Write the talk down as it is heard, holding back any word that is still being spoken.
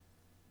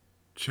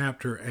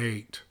Chapter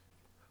 8.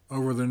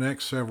 Over the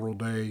next several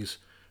days,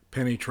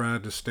 Penny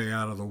tried to stay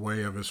out of the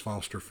way of his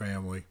foster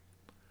family.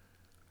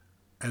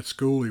 At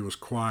school, he was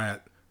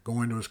quiet,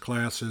 going to his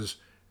classes,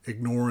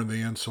 ignoring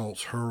the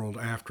insults hurled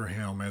after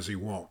him as he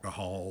walked the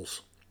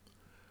halls.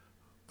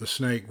 The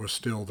snake was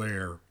still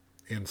there,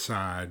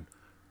 inside,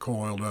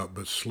 coiled up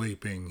but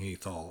sleeping, he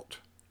thought.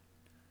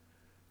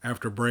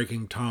 After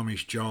breaking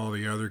Tommy's jaw,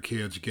 the other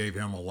kids gave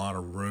him a lot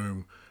of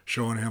room,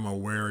 showing him a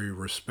wary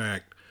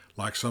respect,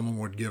 like someone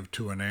would give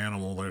to an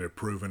animal that had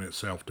proven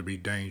itself to be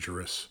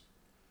dangerous.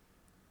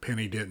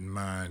 Penny didn't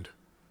mind.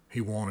 He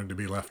wanted to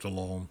be left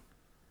alone.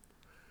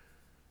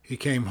 He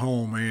came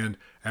home and,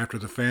 after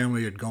the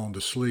family had gone to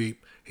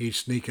sleep, he'd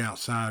sneak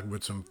outside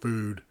with some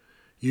food,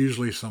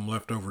 usually some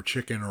leftover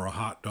chicken or a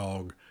hot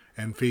dog,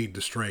 and feed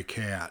the stray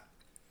cat.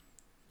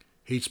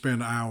 He'd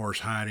spend hours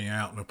hiding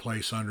out in a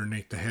place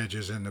underneath the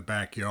hedges in the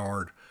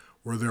backyard,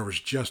 where there was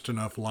just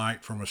enough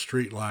light from a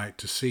street light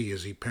to see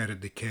as he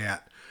petted the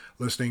cat,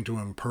 listening to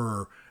him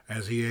purr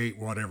as he ate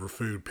whatever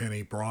food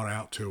Penny brought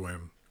out to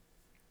him.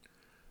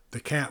 The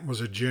cat was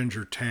a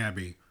ginger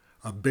tabby,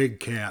 a big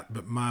cat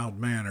but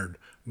mild-mannered,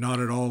 not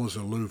at all as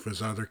aloof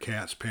as other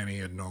cats Penny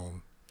had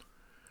known.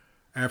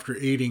 After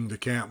eating, the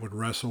cat would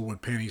wrestle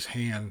with Penny's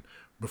hand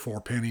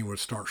before Penny would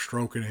start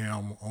stroking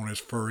him on his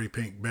furry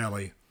pink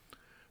belly.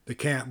 The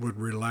cat would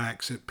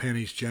relax at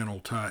Penny's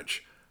gentle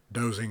touch,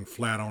 dozing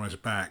flat on his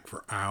back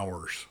for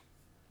hours.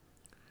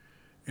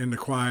 In the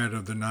quiet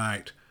of the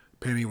night,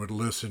 Penny would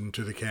listen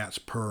to the cat's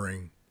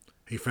purring.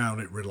 He found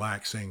it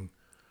relaxing.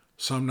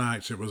 Some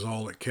nights it was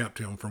all that kept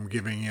him from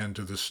giving in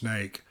to the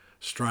snake,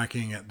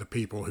 striking at the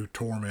people who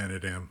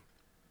tormented him.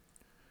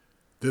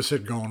 This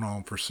had gone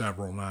on for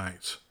several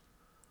nights.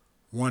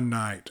 One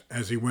night,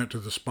 as he went to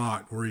the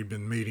spot where he'd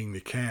been meeting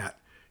the cat,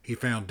 he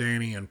found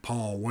Danny and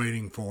Paul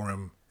waiting for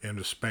him in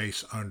the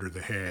space under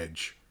the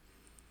hedge.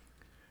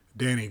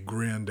 Danny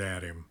grinned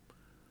at him.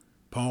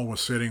 Paul was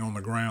sitting on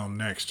the ground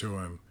next to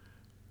him.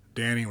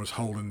 Danny was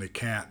holding the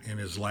cat in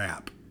his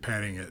lap,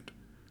 petting it.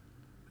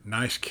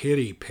 "Nice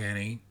kitty,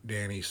 Penny,"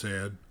 Danny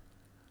said.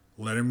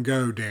 "Let him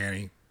go,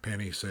 Danny,"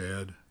 Penny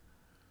said.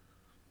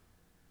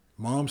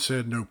 "Mom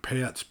said no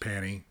pets,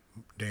 Penny,"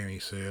 Danny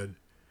said.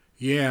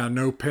 "Yeah,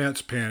 no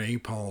pets, Penny,"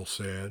 Paul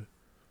said.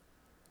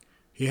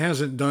 "He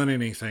hasn't done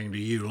anything to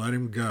you. Let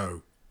him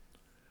go."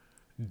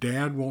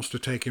 "Dad wants to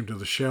take him to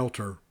the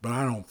shelter, but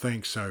I don't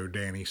think so,"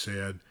 Danny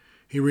said.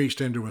 He reached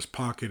into his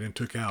pocket and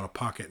took out a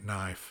pocket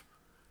knife.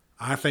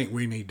 "I think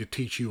we need to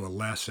teach you a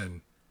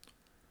lesson."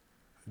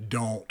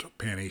 "Don't,"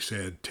 Penny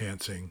said,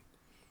 tensing.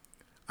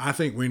 "I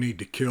think we need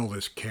to kill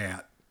this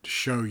cat, to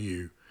show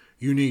you.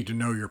 You need to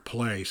know your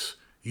place.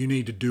 You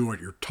need to do what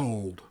you're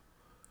told."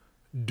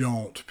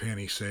 "Don't,"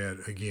 Penny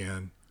said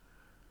again.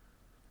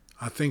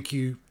 I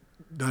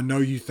know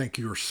you think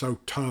you are so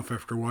tough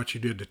after what you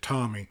did to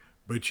Tommy,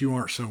 but you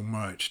aren't so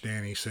much,"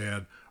 Danny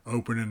said,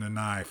 opening the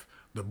knife,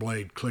 the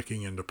blade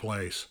clicking into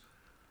place.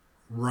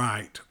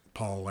 "Right,"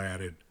 Paul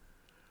added.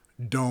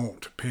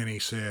 "Don't," Penny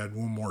said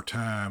one more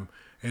time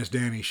as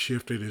Danny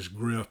shifted his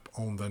grip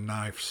on the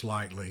knife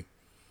slightly.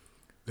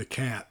 The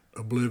cat,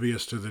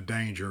 oblivious to the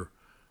danger,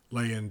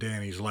 lay in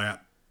Danny's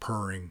lap,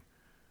 purring.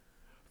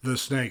 The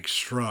snake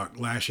struck,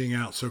 lashing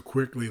out so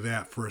quickly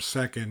that, for a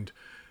second,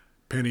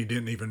 Penny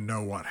didn't even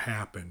know what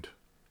happened.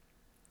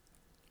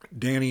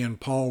 Danny and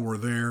Paul were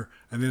there,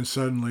 and then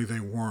suddenly they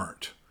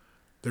weren't.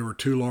 There were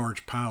two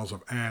large piles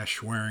of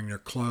ash wearing their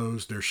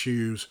clothes, their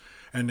shoes,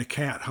 and the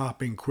cat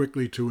hopping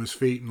quickly to his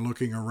feet and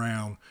looking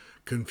around,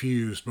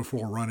 confused,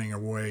 before running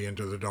away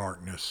into the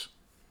darkness.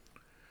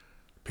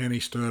 Penny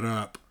stood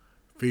up,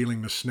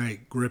 feeling the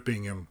snake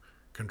gripping him,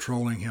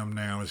 controlling him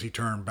now as he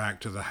turned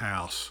back to the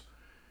house.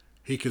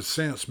 He could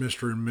sense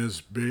Mr. and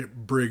Ms.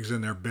 Briggs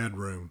in their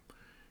bedroom.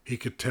 He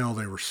could tell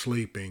they were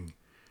sleeping.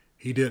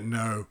 He didn't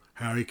know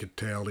how he could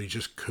tell, he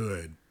just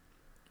could.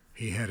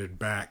 He headed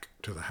back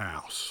to the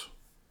house.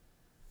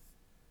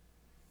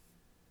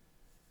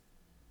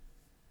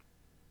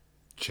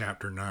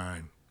 Chapter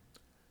 9.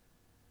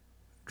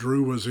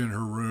 Drew was in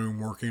her room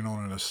working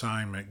on an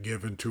assignment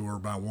given to her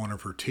by one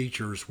of her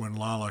teachers when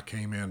Lala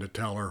came in to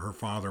tell her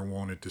father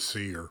wanted to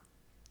see her.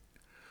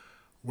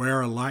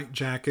 "Wear a light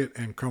jacket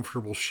and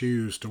comfortable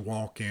shoes to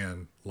walk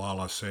in,"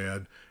 Lala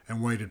said,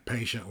 and waited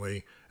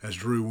patiently as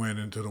Drew went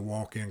into the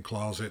walk-in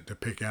closet to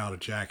pick out a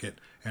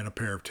jacket and a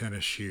pair of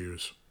tennis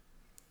shoes.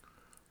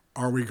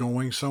 "Are we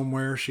going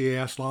somewhere?" she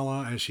asked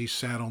Lala as she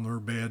sat on her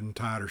bed and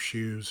tied her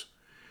shoes.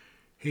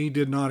 "He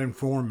did not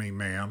inform me,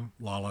 ma'am,"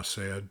 Lala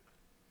said.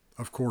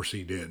 "Of course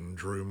he didn't,"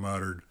 Drew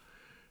muttered.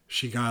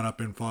 She got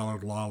up and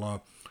followed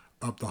Lala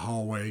up the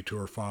hallway to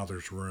her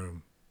father's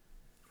room.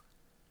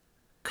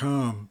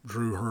 "Come,"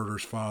 Drew heard her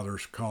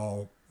father's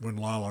call when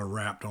Lala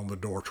rapped on the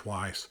door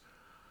twice.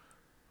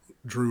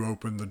 Drew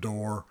opened the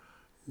door,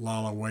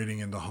 Lala waiting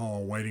in the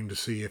hall, waiting to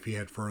see if he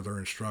had further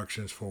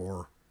instructions for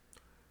her.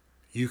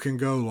 "You can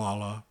go,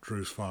 Lala,"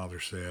 Drew's father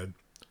said.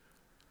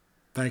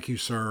 "Thank you,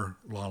 sir,"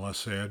 Lala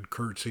said,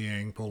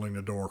 curtsying, pulling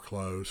the door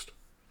closed.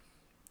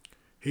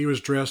 He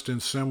was dressed in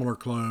similar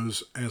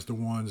clothes as the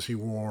ones he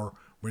wore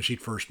when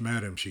she'd first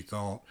met him, she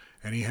thought,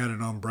 and he had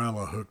an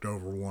umbrella hooked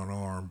over one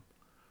arm.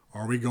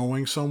 Are we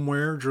going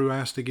somewhere? Drew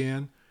asked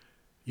again.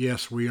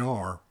 Yes, we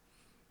are.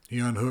 He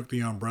unhooked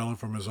the umbrella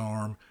from his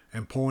arm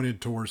and pointed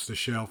towards the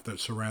shelf that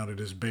surrounded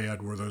his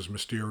bed where those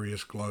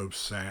mysterious globes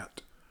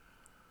sat.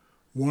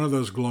 One of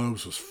those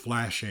globes was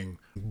flashing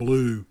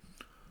blue,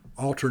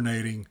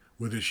 alternating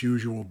with its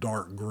usual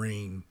dark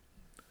green.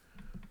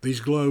 These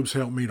globes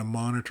help me to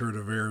monitor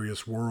the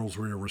various worlds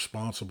we are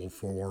responsible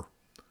for.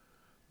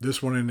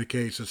 This one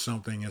indicates that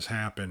something has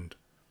happened.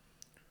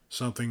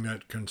 Something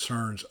that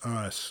concerns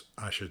us,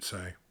 I should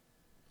say.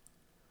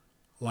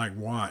 Like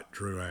what?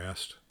 Drew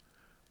asked.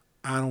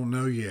 I don't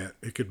know yet.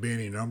 It could be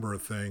any number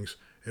of things.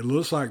 It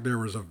looks like there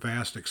was a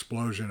vast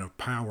explosion of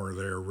power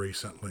there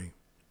recently.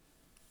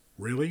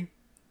 Really?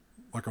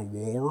 Like a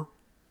war?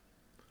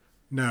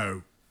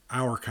 No,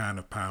 our kind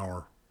of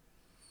power.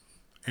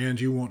 And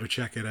you want to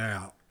check it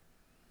out?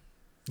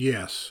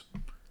 Yes.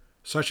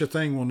 Such a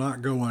thing will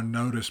not go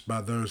unnoticed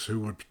by those who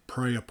would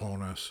prey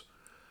upon us.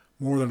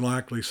 More than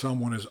likely,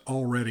 someone is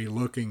already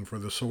looking for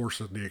the source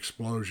of the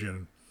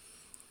explosion.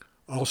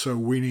 Also,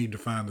 we need to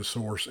find the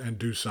source and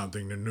do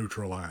something to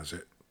neutralize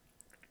it.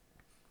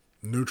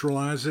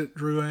 Neutralize it?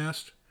 Drew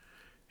asked.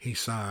 He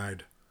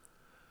sighed.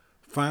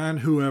 Find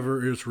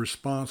whoever is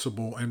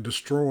responsible and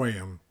destroy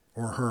him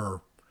or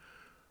her.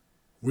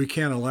 We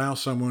can't allow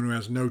someone who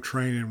has no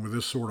training with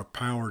this sort of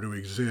power to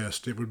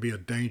exist. It would be a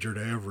danger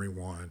to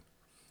everyone.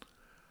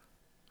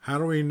 How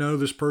do we know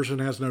this person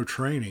has no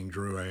training?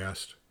 Drew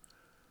asked.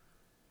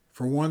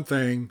 For one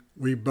thing,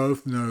 we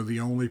both know the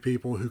only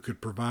people who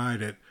could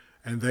provide it,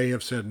 and they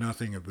have said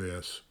nothing of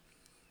this.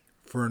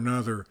 For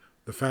another,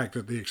 the fact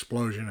that the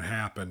explosion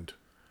happened.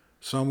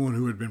 Someone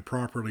who had been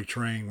properly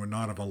trained would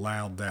not have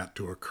allowed that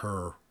to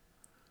occur.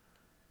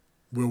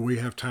 Will we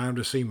have time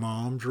to see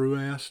Mom? Drew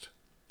asked.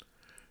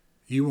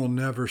 You will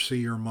never see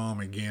your mom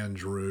again,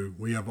 Drew.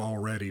 We have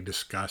already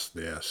discussed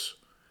this.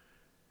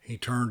 He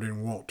turned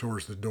and walked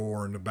towards the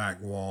door in the back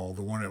wall,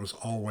 the one that was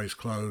always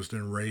closed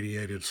and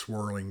radiated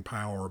swirling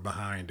power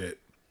behind it.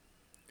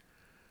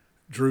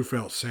 Drew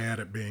felt sad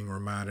at being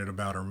reminded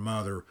about her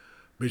mother,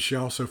 but she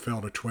also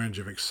felt a twinge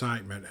of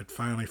excitement at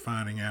finally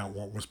finding out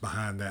what was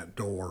behind that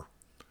door.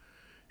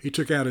 He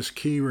took out his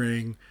key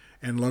ring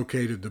and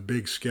located the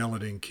big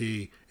skeleton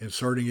key,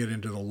 inserting it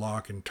into the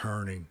lock and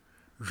turning.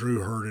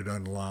 Drew heard it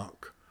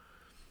unlock.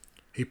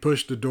 He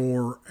pushed the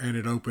door and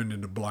it opened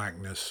into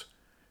blackness.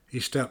 He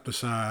stepped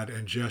aside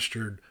and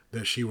gestured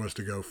that she was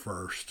to go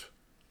first.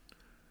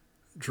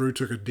 Drew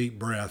took a deep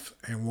breath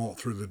and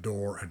walked through the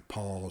door and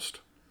paused.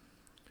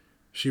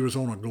 She was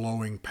on a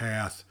glowing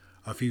path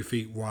a few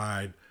feet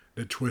wide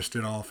that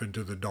twisted off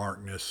into the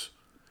darkness.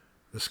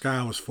 The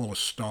sky was full of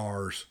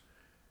stars.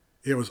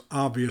 It was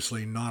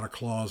obviously not a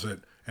closet,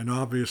 and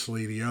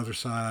obviously the other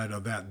side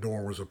of that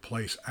door was a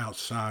place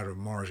outside of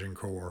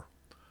Margincourt.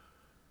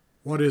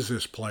 What is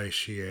this place?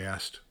 She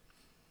asked.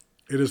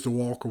 It is the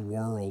Walk of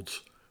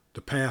Worlds,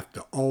 the path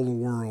to all the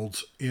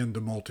worlds in the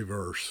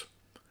multiverse.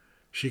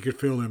 She could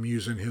feel him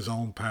using his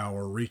own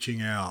power,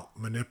 reaching out,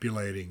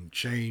 manipulating,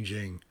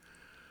 changing.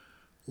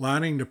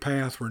 Lining the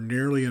path were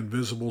nearly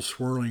invisible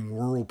swirling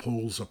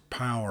whirlpools of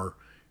power,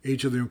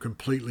 each of them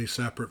completely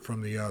separate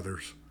from the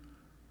others.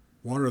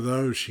 What are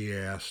those? She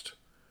asked.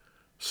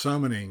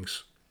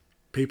 Summonings.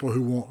 People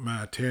who want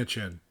my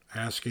attention,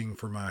 asking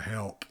for my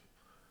help.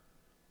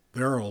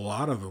 There are a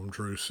lot of them,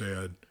 Drew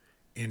said.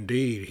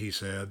 Indeed, he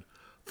said.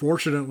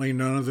 Fortunately,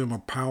 none of them are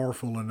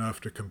powerful enough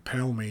to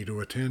compel me to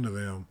attend to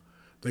them.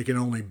 They can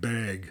only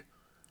beg.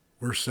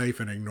 We're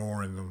safe in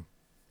ignoring them.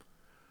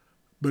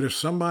 But if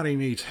somebody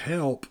needs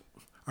help,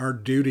 our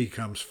duty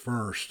comes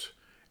first.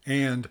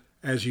 And,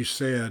 as you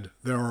said,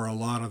 there are a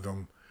lot of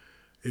them.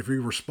 If we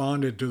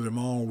responded to them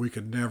all, we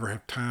could never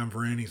have time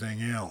for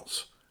anything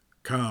else.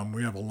 Come,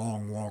 we have a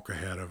long walk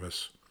ahead of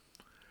us.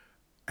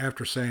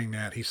 After saying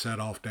that, he set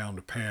off down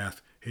the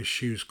path, his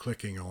shoes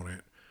clicking on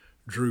it.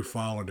 Drew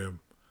followed him.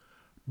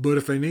 But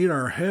if they need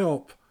our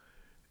help,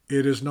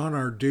 it is not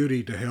our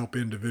duty to help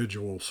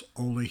individuals,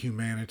 only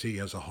humanity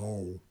as a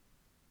whole.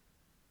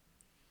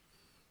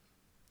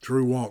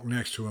 Drew walked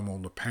next to him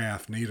on the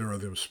path, neither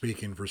of them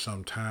speaking for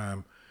some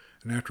time,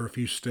 and after a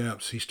few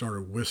steps he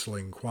started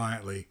whistling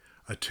quietly,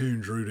 a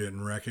tune Drew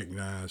didn't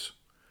recognize.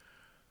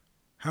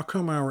 How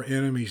come our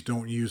enemies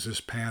don't use this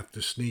path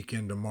to sneak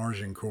into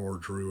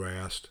Margincourt? Drew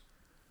asked.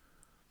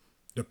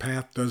 The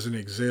path doesn't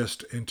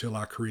exist until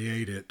I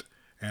create it,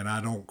 and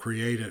I don't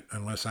create it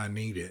unless I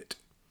need it.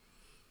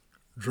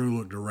 Drew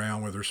looked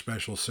around with her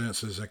special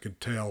senses that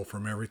could tell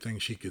from everything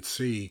she could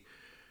see.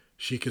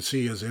 She could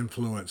see his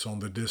influence on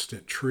the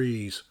distant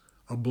trees,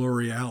 a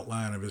blurry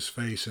outline of his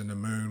face in the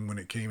moon when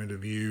it came into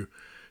view.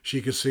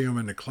 She could see him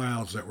in the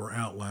clouds that were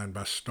outlined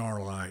by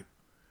starlight.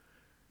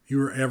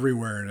 You are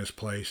everywhere in this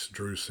place,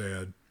 Drew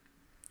said.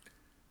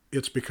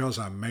 It's because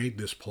I made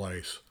this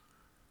place.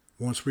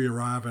 Once we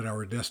arrive at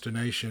our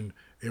destination,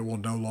 it will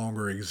no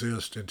longer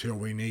exist until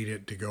we need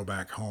it to go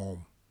back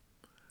home.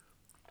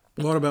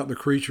 What about the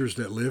creatures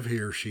that live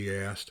here? She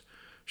asked.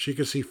 She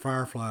could see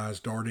fireflies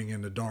darting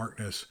in the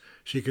darkness.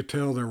 She could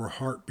tell there were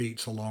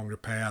heartbeats along the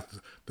path,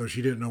 though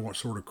she didn't know what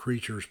sort of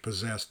creatures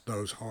possessed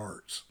those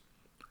hearts.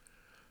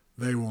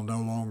 They will no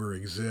longer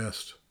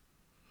exist.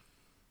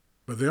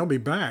 But they'll be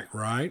back,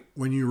 right,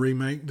 when you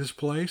remake this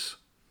place?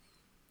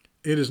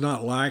 It is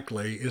not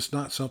likely. It's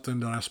not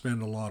something that I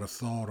spend a lot of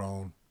thought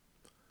on.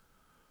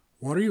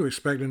 What are you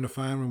expecting to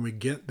find when we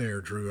get there?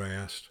 Drew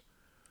asked.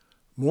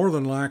 More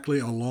than likely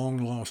a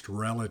long-lost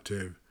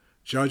relative.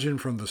 Judging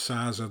from the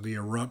size of the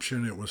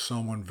eruption, it was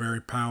someone very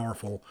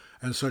powerful,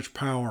 and such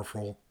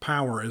powerful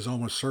power is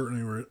almost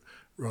certainly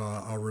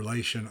a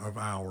relation of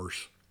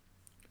ours.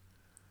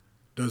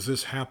 Does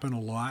this happen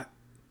a lot?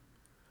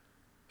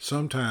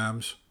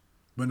 Sometimes,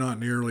 but not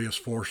nearly as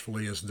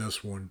forcefully as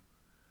this one.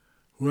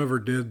 Whoever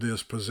did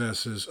this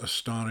possesses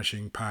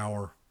astonishing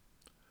power.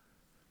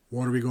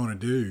 What are we going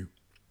to do?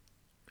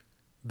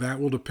 That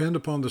will depend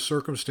upon the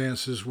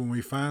circumstances when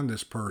we find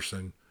this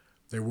person.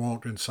 They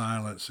walked in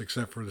silence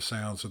except for the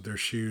sounds of their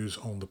shoes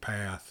on the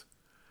path.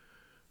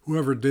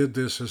 Whoever did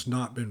this has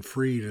not been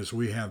freed as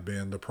we have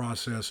been. The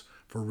process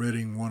for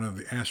ridding one of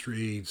the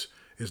asteroids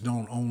is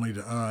known only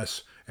to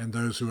us and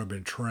those who have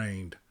been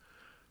trained.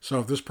 So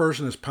if this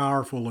person is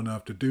powerful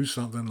enough to do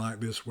something like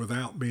this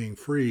without being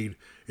freed,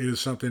 it is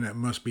something that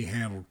must be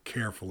handled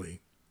carefully.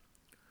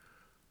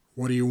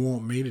 What do you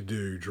want me to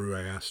do? Drew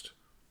asked.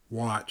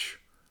 Watch.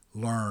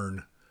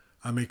 Learn.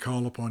 I may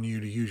call upon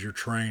you to use your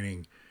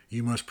training.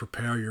 You must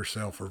prepare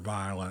yourself for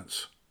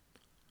violence.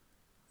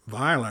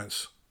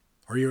 Violence?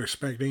 Are you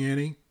expecting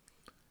any?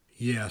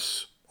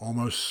 Yes,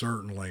 almost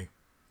certainly.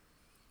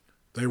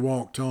 They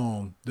walked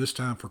on, this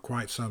time for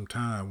quite some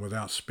time,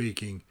 without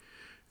speaking.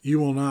 You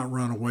will not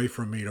run away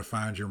from me to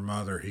find your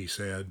mother, he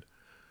said.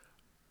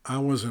 I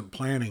wasn't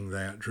planning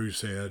that, Drew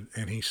said,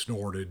 and he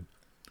snorted.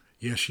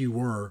 Yes, you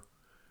were.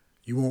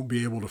 You won't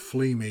be able to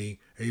flee me.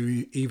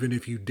 Even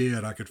if you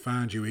did, I could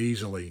find you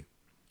easily.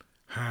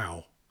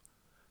 How?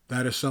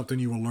 That is something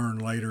you will learn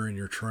later in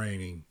your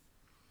training.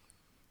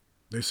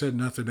 They said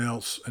nothing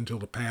else until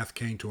the path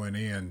came to an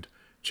end,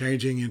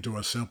 changing into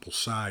a simple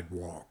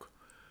sidewalk.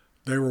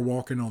 They were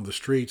walking on the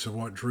streets of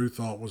what Drew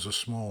thought was a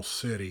small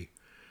city.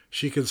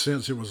 She could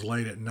sense it was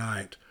late at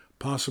night,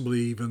 possibly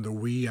even the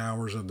wee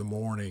hours of the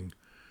morning.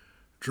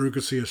 Drew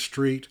could see a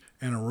street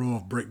and a row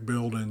of brick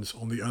buildings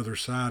on the other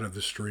side of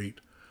the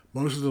street.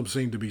 Most of them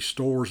seemed to be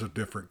stores of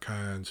different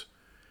kinds.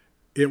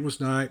 It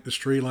was night. The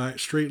street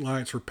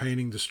lights were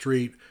painting the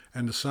street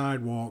and the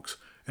sidewalks,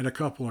 and a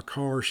couple of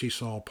cars she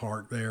saw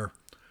parked there.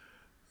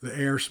 The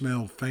air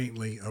smelled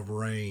faintly of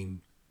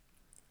rain.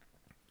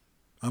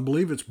 I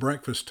believe it's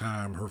breakfast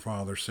time, her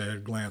father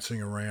said,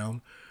 glancing around,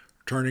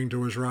 turning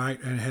to his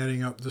right and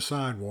heading up the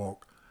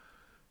sidewalk.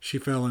 She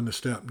fell into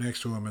step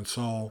next to him and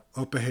saw,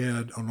 up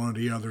ahead on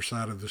the other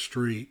side of the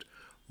street,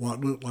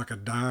 what looked like a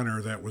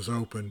diner that was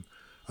open,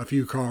 a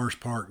few cars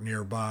parked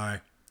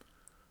nearby.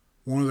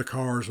 One of the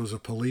cars was a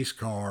police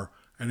car,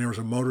 and there was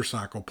a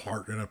motorcycle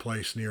parked in a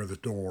place near the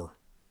door.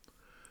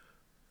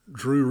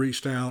 Drew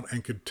reached out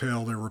and could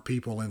tell there were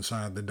people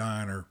inside the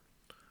diner.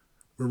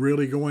 We're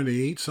really going to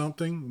eat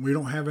something? We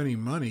don't have any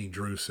money,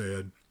 Drew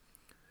said.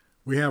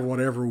 We have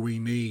whatever we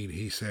need,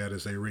 he said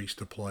as they reached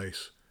the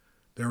place.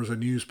 There was a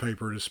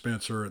newspaper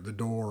dispenser at the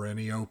door, and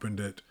he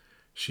opened it.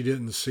 She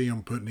didn't see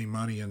him put any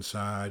money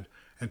inside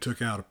and took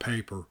out a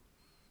paper.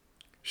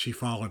 She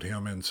followed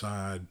him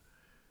inside.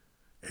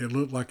 It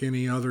looked like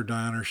any other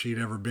diner she'd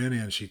ever been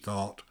in, she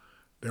thought.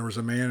 There was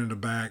a man in the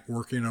back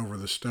working over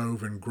the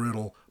stove and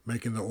griddle,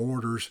 making the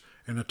orders,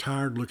 and a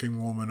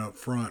tired-looking woman up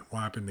front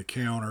wiping the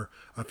counter,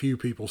 a few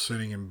people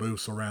sitting in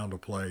booths around the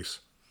place.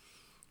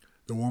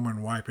 The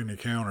woman wiping the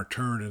counter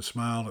turned and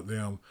smiled at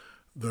them,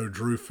 though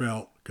Drew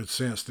could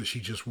sense that she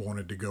just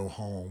wanted to go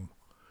home.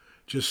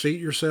 Just seat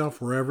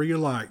yourself wherever you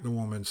like, the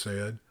woman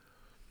said.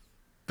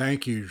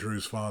 Thank you,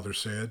 Drew's father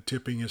said,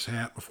 tipping his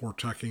hat before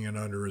tucking it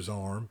under his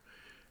arm.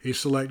 He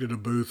selected a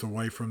booth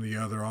away from the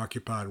other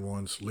occupied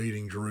ones,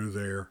 leading Drew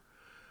there.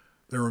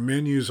 There were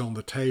menus on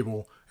the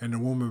table, and the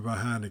woman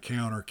behind the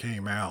counter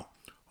came out,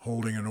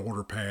 holding an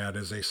order pad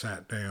as they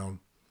sat down.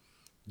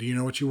 Do you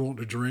know what you want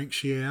to drink?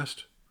 She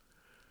asked.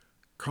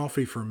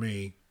 Coffee for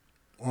me.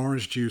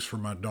 Orange juice for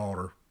my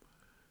daughter.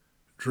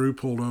 Drew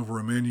pulled over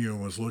a menu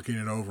and was looking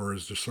it over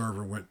as the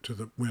server went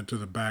to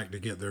the back to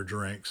get their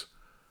drinks.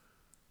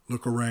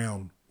 Look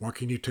around. What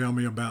can you tell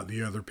me about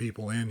the other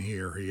people in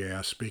here? He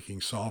asked,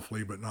 speaking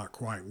softly but not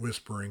quite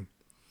whispering.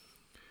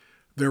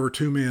 There were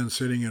two men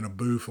sitting in a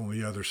booth on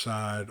the other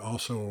side,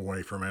 also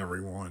away from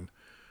everyone.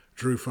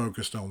 Drew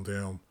focused on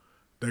them.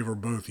 They were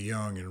both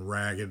young and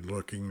ragged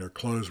looking. Their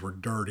clothes were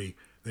dirty.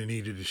 They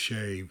needed to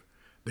shave.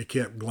 They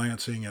kept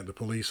glancing at the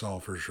police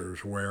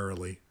officers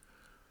warily.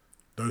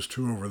 Those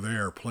two over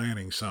there are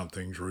planning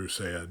something, Drew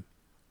said.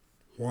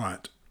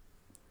 What?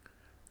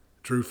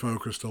 Drew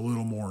focused a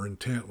little more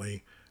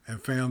intently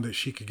and found that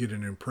she could get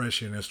an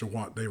impression as to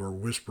what they were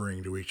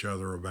whispering to each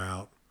other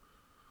about.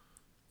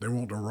 They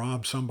want to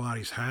rob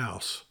somebody's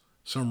house,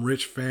 some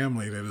rich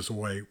family that is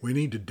away. We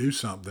need to do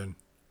something.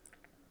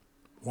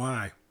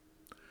 Why?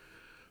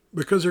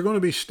 Because they're going to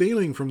be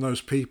stealing from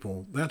those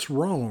people. That's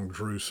wrong,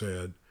 Drew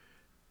said.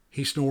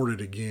 He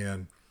snorted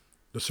again.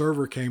 The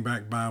server came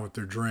back by with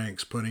their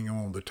drinks, putting them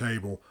on the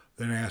table,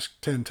 then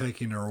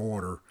taking their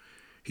order.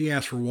 He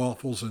asked for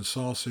waffles and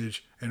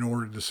sausage and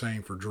ordered the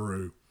same for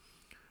Drew.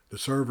 The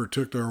server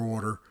took their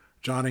order,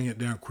 jotting it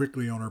down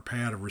quickly on her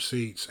pad of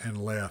receipts,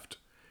 and left.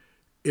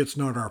 It's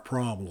not our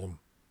problem.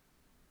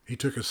 He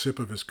took a sip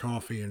of his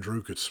coffee and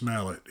Drew could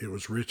smell it. It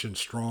was rich and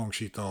strong,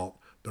 she thought,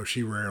 though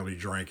she rarely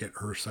drank it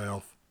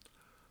herself.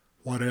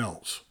 What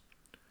else?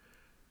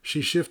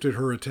 She shifted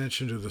her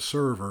attention to the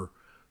server,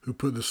 who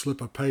put the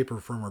slip of paper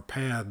from her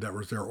pad that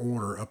was their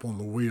order up on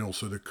the wheel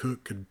so the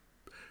cook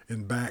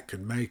in back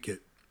could make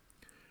it.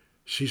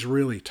 She's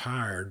really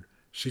tired.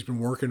 She's been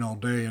working all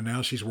day and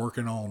now she's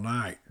working all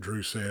night,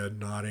 Drew said,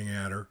 nodding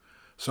at her.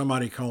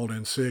 Somebody called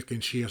in sick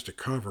and she has to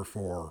cover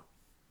for her.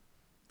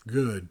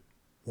 Good.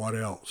 What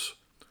else?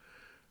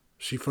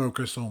 She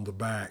focused on the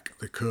back,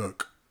 the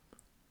cook.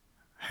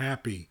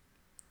 Happy.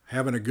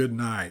 Having a good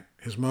night.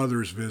 His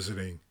mother's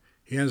visiting.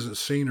 He hasn't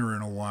seen her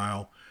in a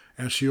while,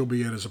 and she'll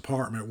be at his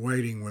apartment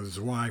waiting with his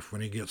wife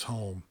when he gets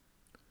home.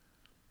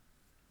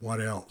 What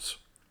else?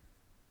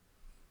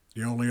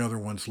 The only other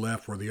ones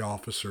left were the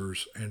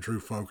officers, and Drew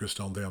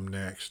focused on them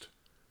next.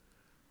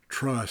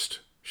 Trust,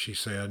 she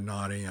said,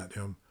 nodding at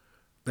him.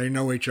 They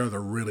know each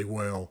other really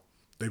well.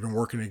 They've been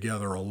working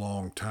together a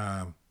long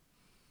time.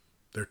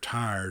 They're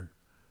tired.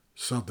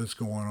 Something's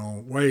going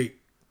on. Wait,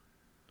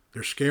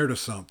 they're scared of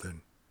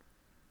something.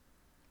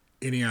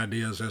 Any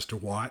ideas as to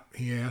what?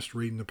 He asked,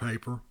 reading the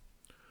paper.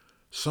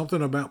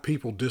 Something about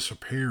people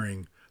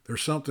disappearing.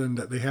 There's something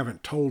that they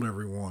haven't told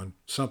everyone,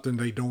 something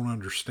they don't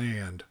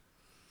understand.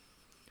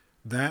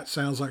 That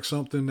sounds like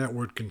something that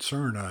would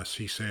concern us,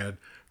 he said,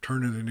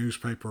 turning the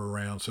newspaper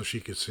around so she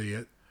could see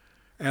it.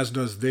 As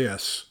does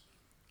this.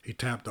 He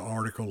tapped the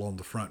article on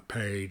the front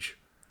page.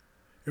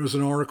 It was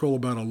an article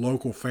about a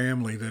local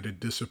family that had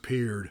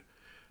disappeared.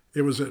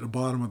 It was at the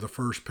bottom of the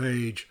first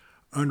page,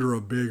 under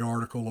a big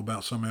article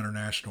about some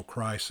international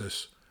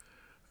crisis.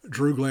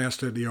 Drew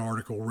glanced at the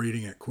article,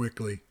 reading it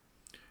quickly.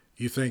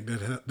 You think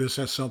that this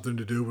has something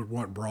to do with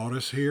what brought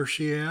us here?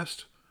 She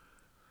asked.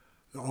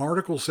 The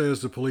article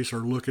says the police are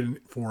looking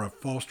for a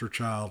foster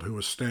child who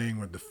is staying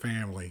with the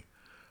family.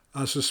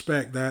 I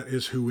suspect that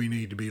is who we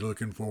need to be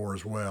looking for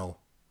as well.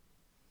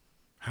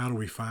 How do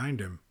we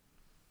find him?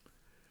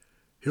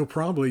 He'll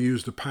probably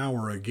use the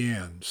power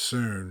again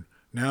soon.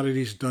 Now that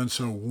he's done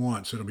so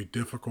once, it'll be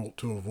difficult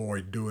to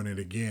avoid doing it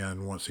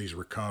again once he's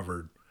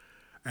recovered.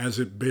 As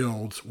it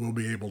builds, we'll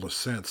be able to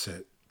sense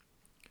it.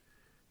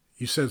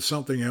 You said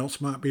something else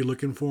might be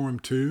looking for him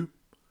too?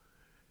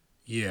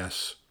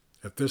 Yes.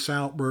 If this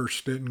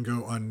outburst didn't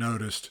go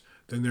unnoticed,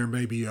 then there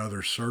may be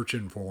others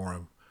searching for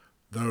him.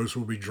 Those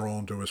will be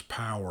drawn to his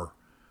power.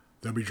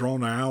 They'll be drawn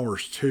to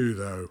ours too,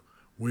 though.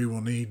 We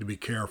will need to be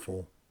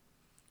careful.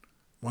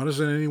 Why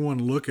doesn't anyone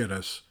look at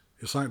us?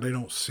 It's like they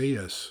don't see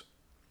us.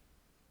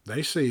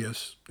 They see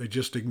us. They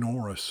just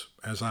ignore us,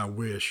 as I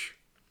wish.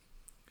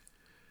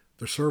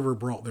 The server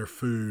brought their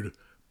food,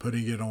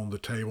 putting it on the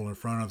table in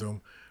front of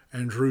them,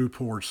 and Drew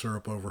poured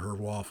syrup over her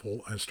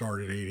waffle and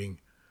started eating.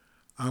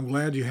 I'm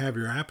glad you have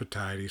your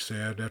appetite, he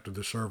said, after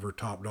the server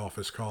topped off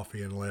his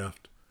coffee and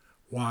left.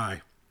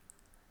 Why?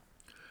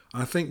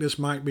 I think this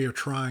might be a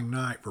trying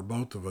night for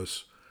both of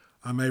us.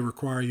 I may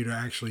require you to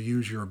actually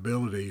use your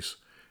abilities.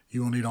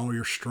 You will need all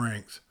your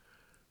strength.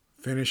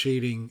 Finish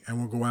eating, and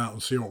we'll go out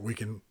and see what we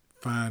can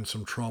find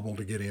some trouble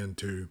to get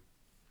into.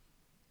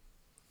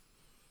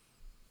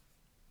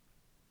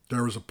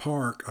 There was a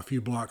park a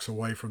few blocks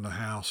away from the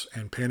house,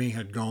 and Penny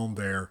had gone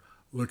there,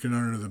 looking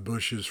under the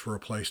bushes for a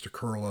place to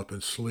curl up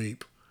and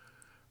sleep.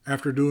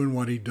 After doing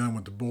what he'd done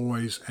with the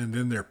boys and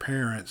then their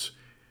parents,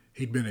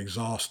 he'd been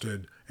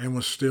exhausted and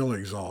was still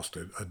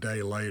exhausted a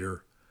day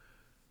later.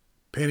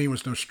 Penny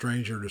was no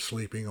stranger to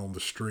sleeping on the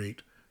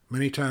street.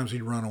 Many times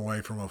he'd run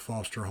away from a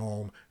foster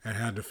home and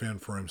had to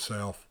fend for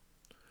himself.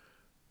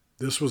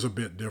 This was a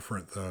bit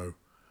different, though.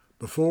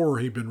 Before,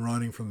 he'd been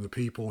running from the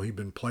people he'd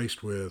been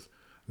placed with.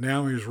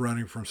 Now he was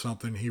running from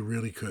something he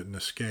really couldn't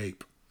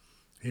escape.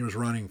 He was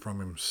running from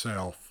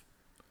himself.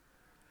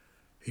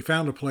 He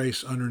found a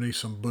place underneath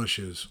some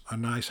bushes, a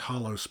nice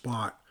hollow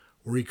spot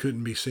where he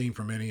couldn't be seen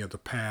from any of the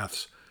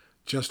paths,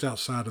 just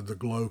outside of the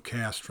glow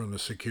cast from the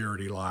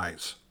security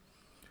lights.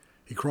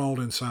 He crawled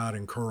inside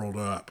and curled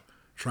up,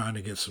 trying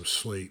to get some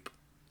sleep.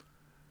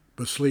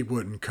 But sleep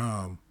wouldn't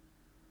come.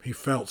 He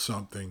felt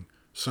something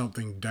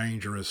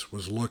dangerous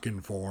was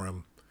looking for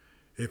him.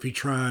 If he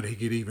tried, he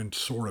could even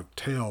sort of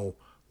tell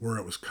where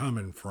it was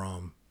coming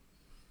from.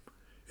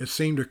 It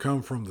seemed to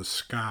come from the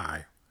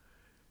sky.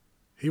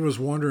 He was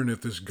wondering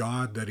if this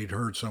God that he'd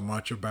heard so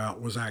much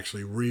about was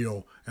actually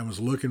real and was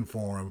looking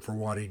for him for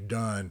what he'd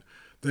done.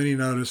 Then he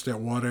noticed that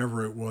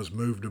whatever it was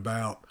moved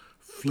about,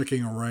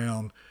 flicking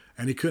around,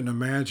 and he couldn't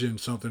imagine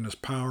something as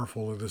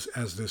powerful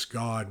as this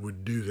God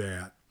would do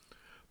that.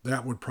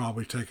 That would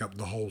probably take up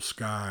the whole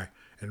sky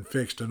and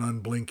fixed an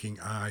unblinking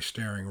eye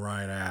staring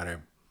right at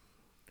him.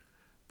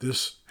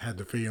 This had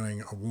the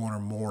feeling of one or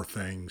more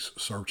things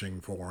searching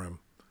for him.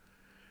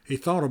 He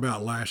thought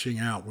about lashing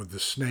out with the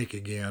snake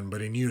again, but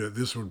he knew that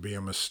this would be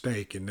a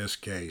mistake in this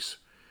case.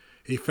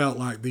 He felt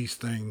like these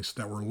things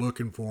that were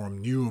looking for him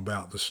knew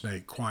about the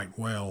snake quite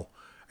well,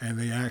 and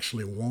they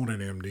actually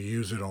wanted him to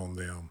use it on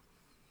them.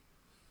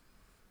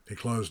 He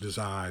closed his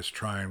eyes,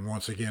 trying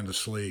once again to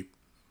sleep.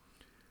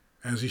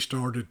 As he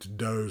started to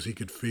doze, he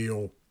could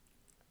feel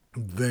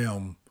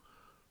them,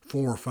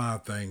 4 or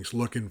 5 things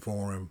looking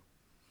for him.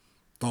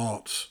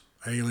 Thoughts,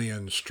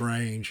 alien,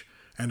 strange,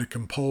 and a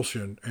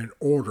compulsion and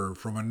order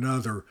from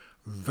another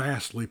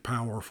vastly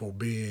powerful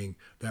being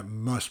that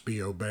must be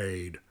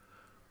obeyed.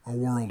 A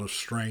world of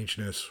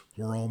strangeness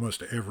where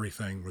almost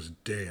everything was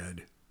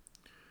dead.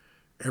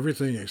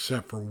 Everything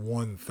except for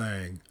one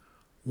thing,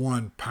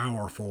 one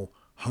powerful,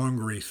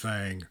 hungry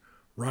thing,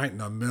 right in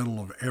the middle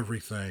of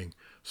everything,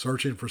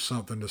 searching for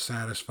something to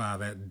satisfy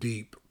that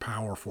deep,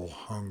 powerful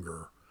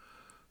hunger.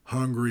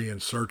 Hungry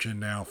and searching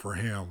now for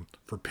him,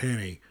 for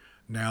Penny,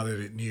 now that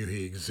it knew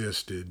he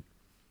existed.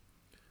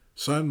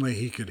 Suddenly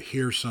he could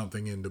hear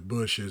something in the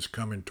bushes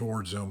coming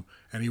towards him,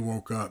 and he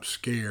woke up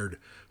scared,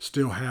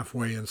 still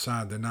halfway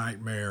inside the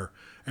nightmare,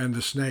 and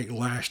the snake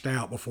lashed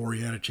out before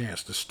he had a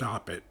chance to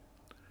stop it.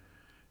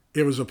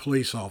 It was a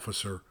police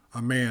officer,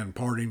 a man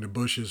parting the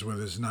bushes with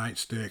his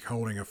nightstick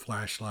holding a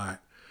flashlight.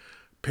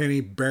 Penny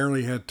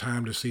barely had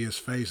time to see his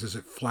face as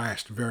it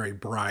flashed very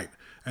bright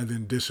and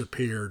then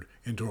disappeared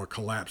into a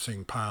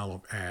collapsing pile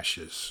of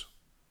ashes.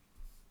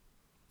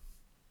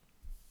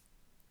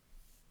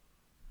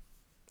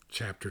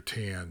 Chapter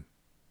 10.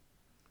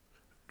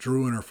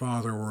 Drew and her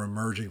father were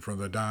emerging from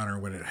the diner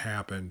when it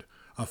happened,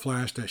 a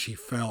flash that she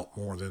felt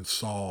more than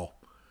saw.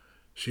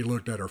 She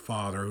looked at her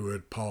father, who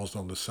had paused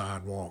on the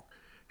sidewalk.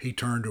 He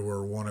turned to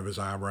her, one of his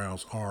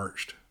eyebrows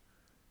arched.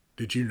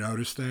 "Did you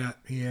notice that?"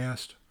 he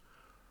asked.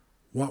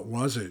 "What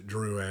was it?"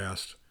 Drew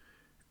asked.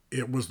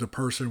 "It was the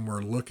person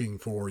we're looking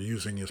for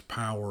using his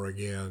power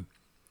again.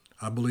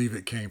 I believe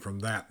it came from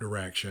that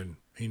direction."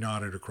 He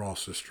nodded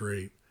across the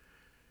street.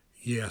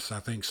 "Yes, I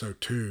think so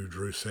too,"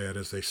 Drew said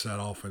as they set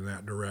off in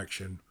that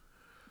direction.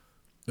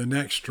 The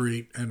next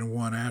street and the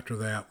one after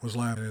that was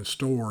lined in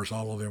stores,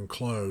 all of them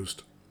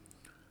closed.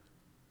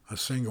 A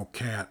single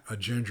cat, a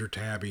ginger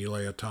tabby,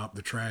 lay atop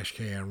the trash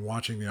can,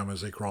 watching them as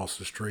they crossed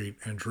the street,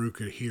 and Drew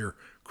could hear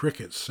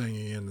crickets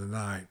singing in the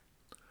night.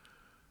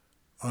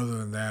 Other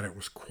than that, it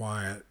was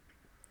quiet.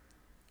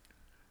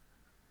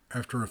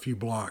 After a few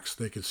blocks,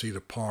 they could see the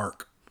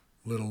park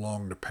lit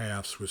along the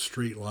paths with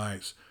street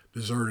lights,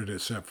 deserted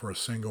except for a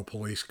single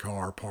police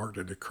car parked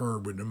at the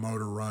curb with the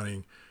motor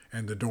running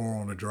and the door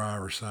on the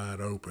driver's side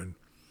open.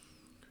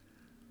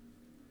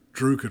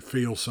 Drew could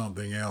feel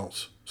something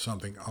else,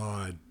 something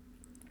odd.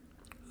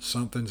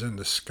 "Something's in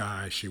the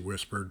sky," she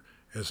whispered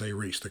as they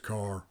reached the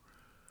car.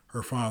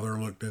 Her father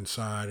looked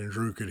inside and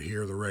Drew could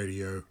hear the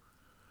radio.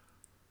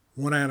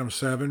 1 Adam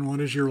 7,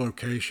 what is your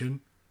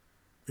location?"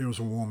 It was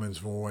a woman's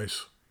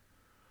voice.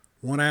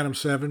 1 Adam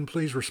 7,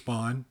 please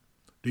respond.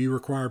 Do you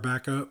require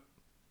backup?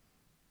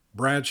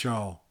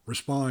 Bradshaw,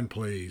 respond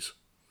please.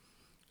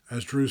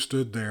 As Drew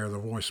stood there, the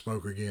voice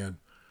spoke again.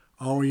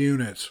 "All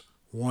units,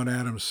 1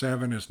 Adam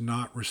 7 is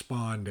not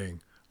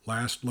responding.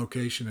 Last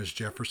location is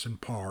Jefferson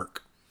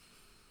Park."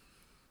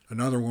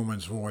 Another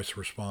woman's voice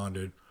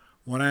responded.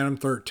 1 Adam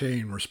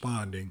 13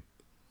 responding.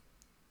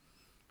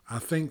 "I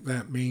think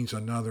that means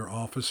another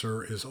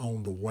officer is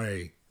on the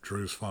way,"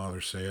 Drew's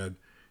father said.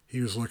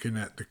 He was looking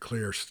at the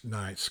clear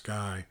night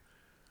sky.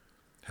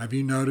 "Have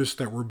you noticed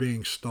that we're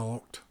being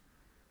stalked?"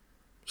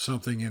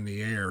 "Something in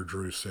the air,"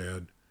 Drew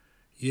said.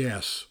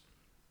 "Yes,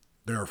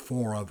 there are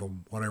 4 of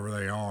them, whatever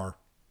they are."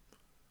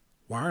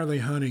 "Why are they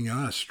hunting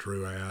us?"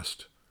 Drew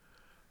asked.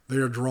 "They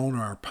are drawn to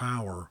our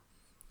power.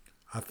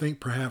 I think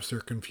perhaps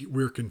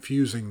we're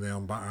confusing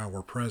them by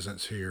our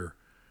presence here."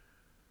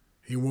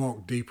 He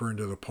walked deeper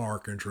into the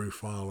park and Drew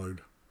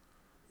followed.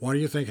 "What do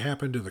you think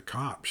happened to the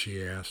cop?"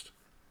 she asked.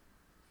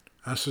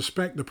 "I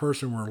suspect the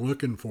person we're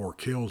looking for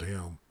killed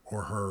him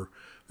or her.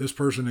 This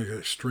person is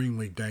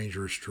extremely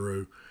dangerous,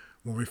 Drew.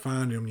 When we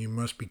find him, you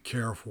must be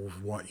careful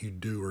with what you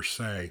do or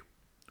say."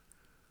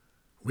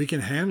 "We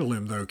can handle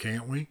him, though,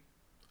 can't we?"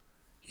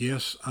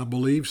 "Yes, I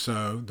believe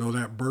so, though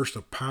that burst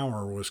of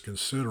power was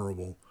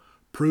considerable.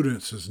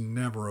 Prudence is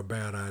never a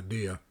bad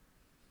idea."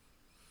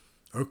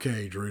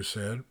 "Okay," Drew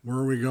said. "Where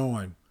are we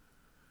going?"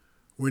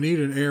 "We need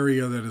an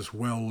area that is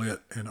well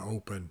lit and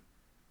open."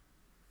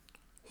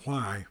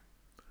 "Why?"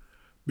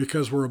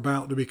 "Because we're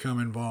about to become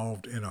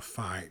involved in a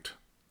fight."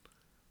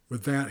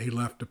 With that, he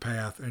left the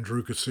path, and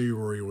Drew could see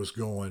where he was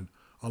going.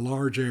 A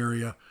large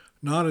area,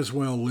 not as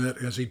well lit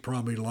as he'd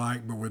probably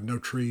like, but with no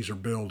trees or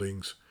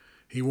buildings.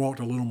 He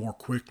walked a little more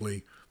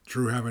quickly,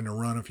 Drew having to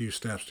run a few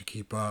steps to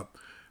keep up,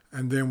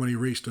 and then when he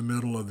reached the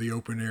middle of the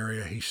open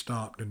area, he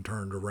stopped and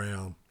turned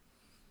around.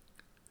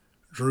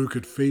 Drew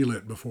could feel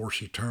it before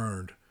she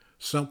turned.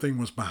 Something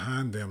was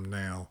behind them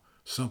now,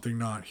 something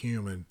not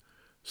human,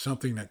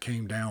 something that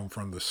came down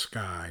from the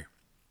sky.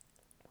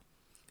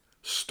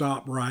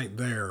 "Stop right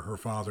there," her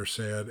father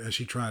said, as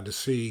she tried to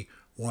see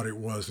what it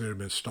was that had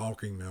been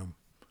stalking them.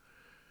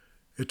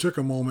 It took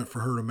a moment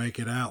for her to make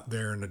it out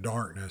there in the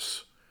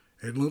darkness.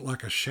 It looked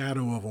like a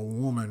shadow of a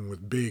woman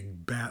with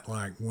big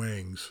bat-like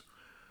wings.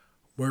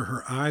 Where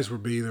her eyes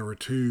would be, there were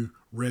two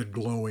red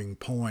glowing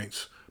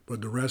points,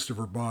 but the rest of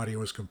her body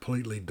was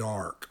completely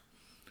dark.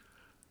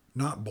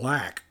 Not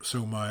black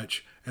so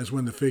much as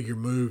when the figure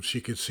moved,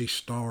 she could see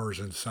stars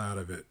inside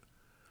of it.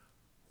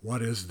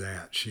 "What is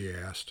that?" she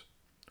asked.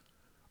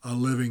 "A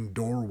living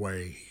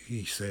doorway,"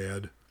 he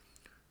said,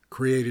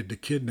 "created to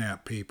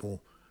kidnap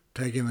people,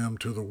 taking them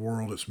to the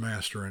world its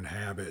master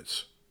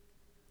inhabits."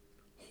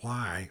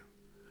 "Why?"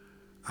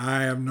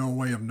 "I have no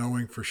way of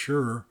knowing for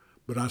sure,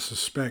 but I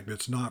suspect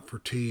it's not for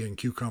tea and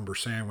cucumber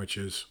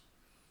sandwiches."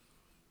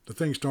 The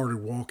thing started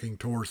walking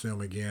towards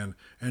them again,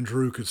 and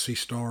Drew could see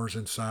stars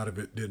inside of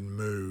it didn't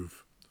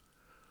move.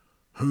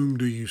 "Whom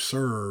do you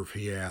serve?"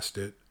 he asked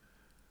it.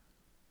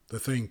 The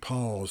thing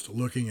paused,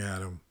 looking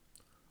at him.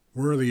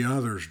 "Where are the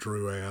others?"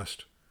 Drew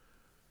asked.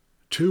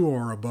 "Two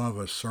are above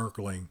us,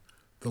 circling.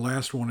 The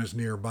last one is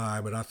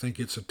nearby, but I think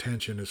its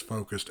attention is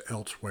focused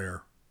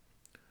elsewhere."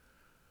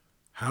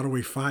 "How do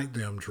we fight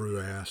them?" Drew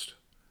asked.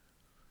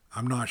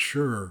 "I'm not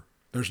sure.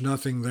 There's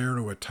nothing there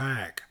to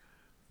attack.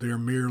 They are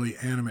merely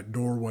animate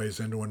doorways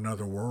into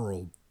another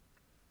world."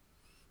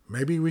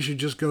 "Maybe we should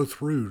just go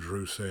through,"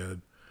 Drew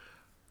said.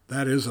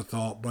 "That is a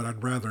thought, but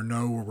I'd rather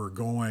know where we're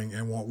going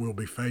and what we'll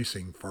be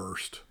facing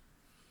first."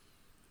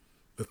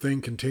 The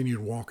thing continued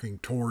walking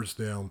towards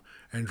them,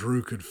 and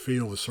Drew could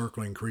feel the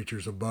circling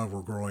creatures above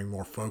were growing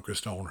more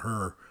focused on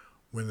her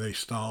when they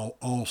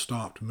all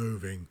stopped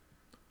moving.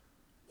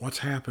 "What's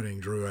happening?"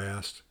 Drew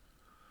asked.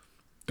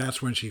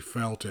 That's when she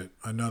felt it,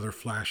 another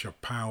flash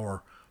of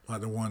power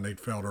like the one they'd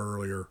felt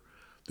earlier.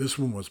 This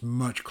one was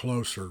much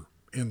closer,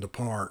 in the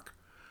park.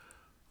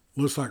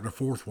 "Looks like the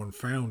fourth one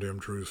found him,"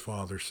 Drew's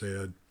father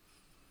said.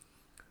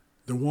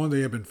 The one they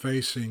had been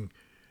facing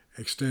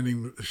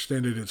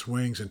extended its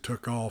wings and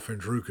took off, and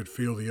Drew could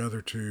feel the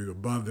other two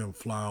above them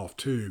fly off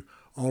too,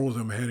 all of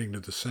them heading to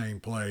the same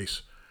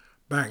place,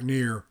 back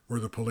near where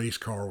the police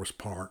car was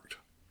parked.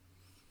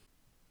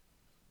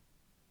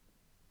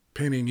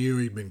 Penny knew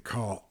he'd been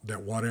caught,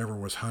 that whatever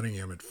was hunting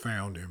him had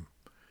found him.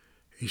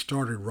 He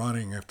started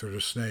running after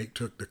the snake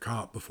took the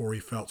cop before he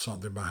felt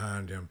something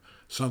behind him,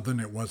 something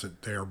that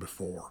wasn't there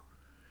before.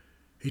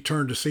 He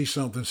turned to see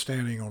something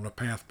standing on the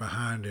path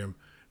behind him,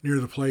 near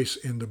the place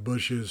in the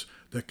bushes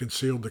that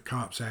concealed the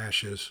cop's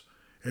ashes.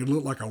 It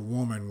looked like a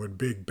woman with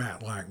big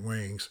bat-like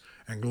wings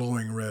and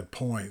glowing red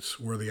points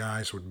where the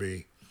eyes would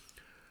be.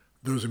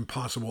 Those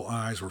impossible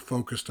eyes were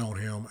focused on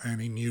him,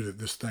 and he knew that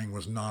this thing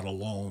was not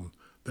alone.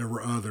 There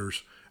were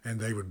others, and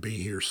they would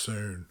be here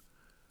soon.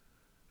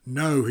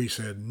 "No," he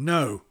said,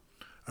 "no."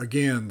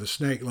 Again, the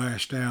snake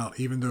lashed out,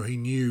 even though he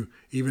knew,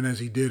 even as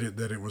he did it,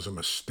 that it was a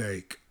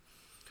mistake.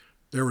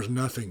 There was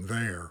nothing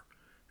there.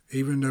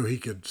 Even though he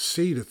could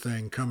see the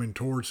thing coming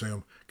towards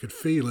him, could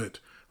feel it,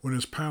 when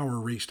his power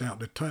reached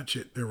out to touch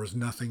it, there was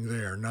nothing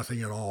there,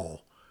 nothing at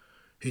all.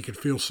 He could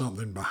feel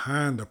something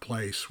behind the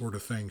place where the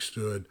thing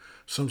stood,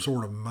 some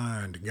sort of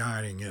mind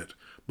guiding it,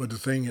 but the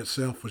thing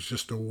itself was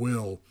just a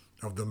will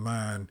of the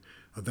mind,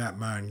 of that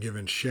mind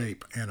given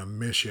shape and a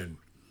mission,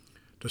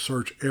 to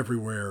search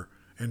everywhere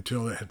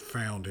until it had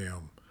found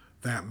him.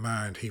 That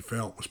mind, he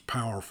felt, was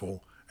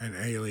powerful and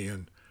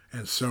alien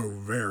and so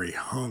very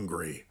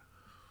hungry.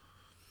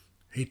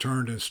 He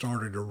turned and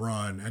started to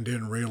run and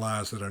didn't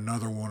realize that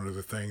another one of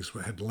the things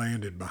had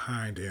landed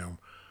behind him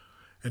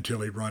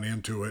until he'd run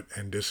into it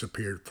and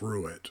disappeared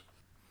through it.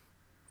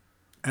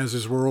 As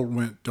his world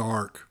went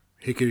dark,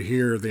 he could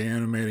hear the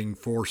animating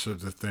force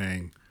of the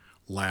thing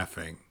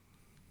laughing.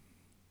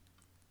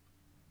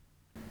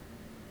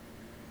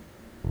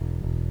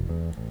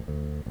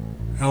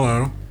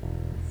 Hello,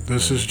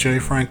 this is J.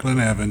 Franklin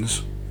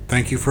Evans.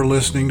 Thank you for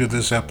listening to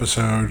this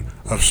episode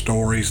of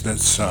Stories That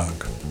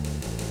Suck.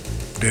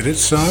 Did it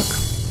suck?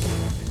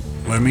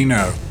 Let me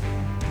know.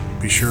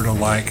 Be sure to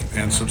like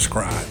and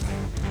subscribe.